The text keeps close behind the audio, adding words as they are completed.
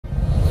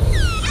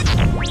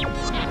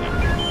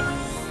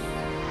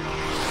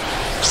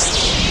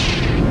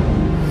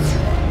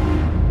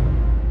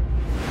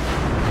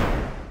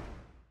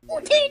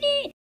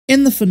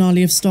In the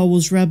finale of Star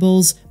Wars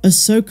Rebels,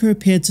 Ahsoka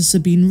appeared to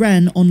Sabine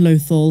Wren on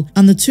Lothal,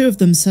 and the two of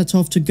them set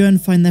off to go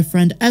and find their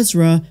friend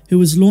Ezra, who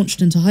was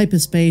launched into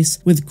hyperspace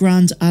with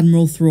Grand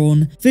Admiral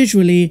Thrawn.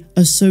 Visually,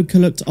 Ahsoka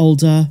looked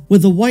older,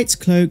 with a white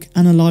cloak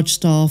and a large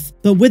staff,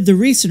 but with the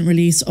recent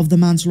release of The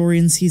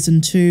Mandalorian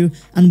Season 2,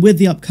 and with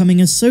the upcoming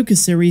Ahsoka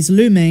series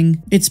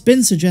looming, it's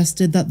been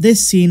suggested that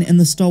this scene in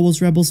the Star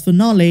Wars Rebels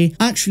finale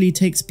actually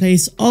takes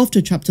place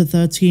after Chapter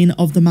 13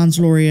 of The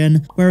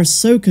Mandalorian, where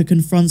Ahsoka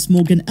confronts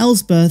Morgan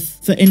Elsbeth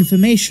for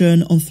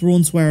information on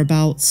Thrawn's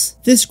whereabouts.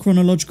 This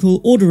chronological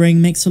ordering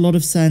makes a lot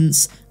of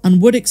sense, and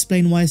would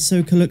explain why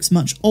Ahsoka looks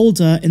much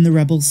older in the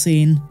Rebels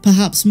scene.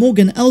 Perhaps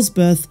Morgan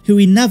Elsbeth, who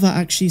we never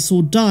actually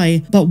saw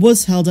die, but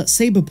was held at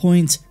Saber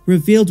Point,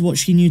 revealed what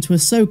she knew to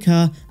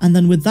Ahsoka, and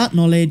then with that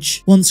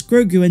knowledge, once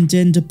Grogu and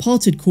Din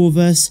departed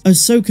Corvus,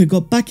 Ahsoka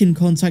got back in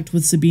contact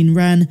with Sabine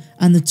Wren,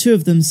 and the two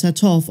of them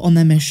set off on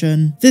their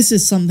mission. This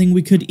is something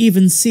we could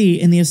even see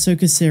in the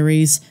Ahsoka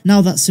series,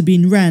 now that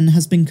Sabine Wren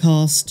has been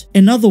cast.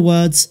 In other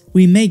words,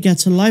 we may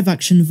get a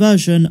live-action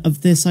version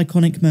of this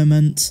iconic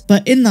moment.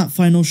 But in that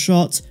final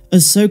shot,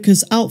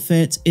 Ahsoka's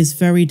outfit is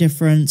very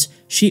different.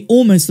 She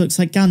almost looks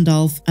like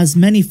Gandalf, as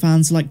many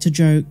fans like to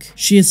joke.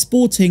 She is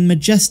sporting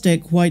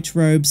majestic white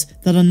robes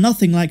that are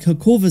nothing like her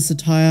Corvus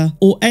attire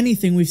or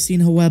anything we've seen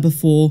her wear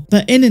before.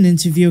 But in an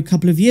interview a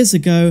couple of years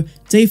ago,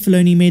 Dave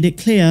Filoni made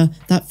it clear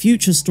that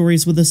future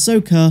stories with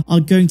Ahsoka are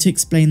going to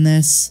explain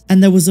this,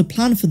 and there was a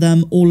plan for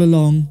them all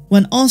along.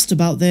 When asked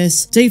about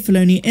this, Dave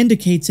Filoni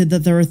indicated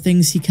that there are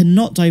things he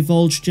cannot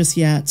divulge just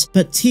yet,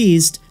 but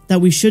teased that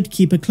we should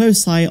keep a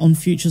close eye on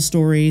future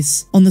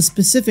stories. On the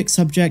specific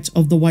subject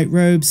of the white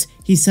robes,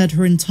 he said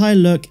her entire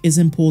look is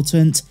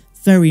important.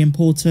 Very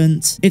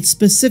important. It's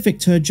specific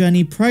to her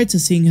journey prior to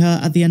seeing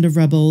her at the end of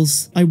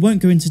Rebels. I won't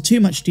go into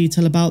too much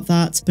detail about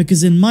that,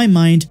 because in my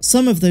mind,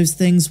 some of those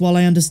things, while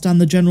I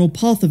understand the general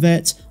path of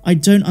it, I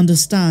don't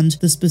understand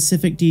the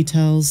specific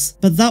details.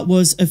 But that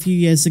was a few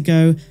years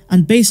ago,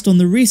 and based on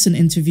the recent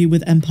interview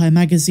with Empire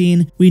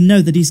magazine, we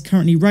know that he's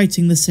currently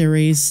writing the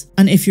series.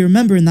 And if you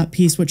remember in that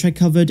piece which I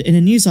covered in a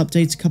news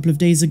update a couple of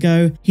days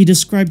ago, he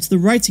described the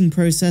writing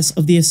process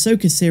of the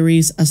Ahsoka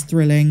series as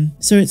thrilling.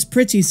 So it's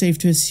pretty safe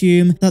to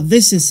assume that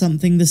this is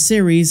something the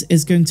series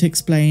is going to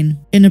explain.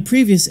 In a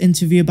previous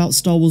interview about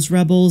Star Wars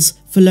Rebels,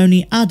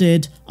 Filoni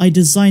added, "I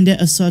designed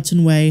it a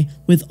certain way,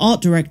 with art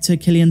director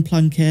Killian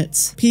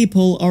Plunkett.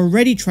 People are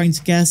already trying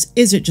to guess,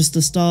 is it just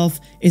a staff?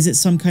 Is it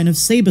some kind of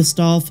saber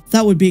staff?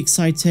 That would be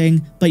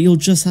exciting, but you'll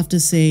just have to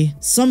see."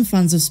 Some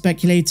fans have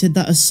speculated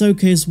that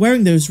Ahsoka is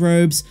wearing those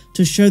robes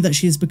to show that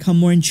she has become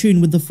more in tune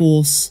with the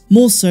Force,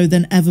 more so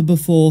than ever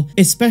before,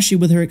 especially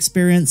with her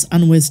experience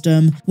and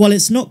wisdom. While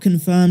it's not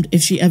confirmed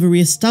if she ever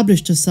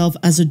re-established herself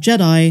as a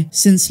Jedi,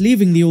 since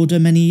leaving the Order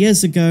many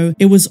years ago,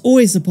 it was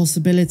always a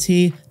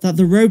possibility that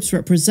the robes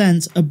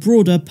represent a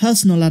broader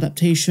personal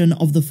adaptation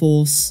of the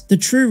Force. The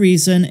true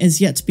reason is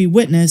yet to be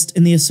witnessed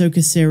in the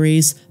Ahsoka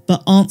series,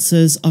 but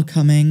answers are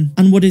coming.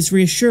 And what is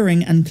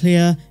reassuring and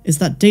clear is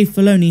that Dave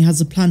Filoni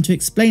has a plan to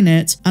explain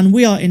it, and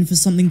we are in for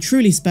something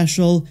truly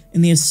special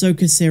in the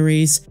Ahsoka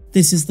series.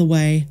 This is the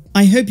way.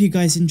 I hope you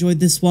guys enjoyed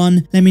this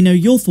one. Let me know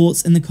your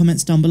thoughts in the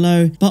comments down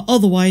below. But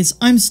otherwise,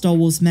 I'm Star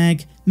Wars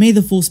Meg. May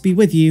the Force be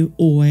with you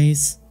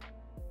always.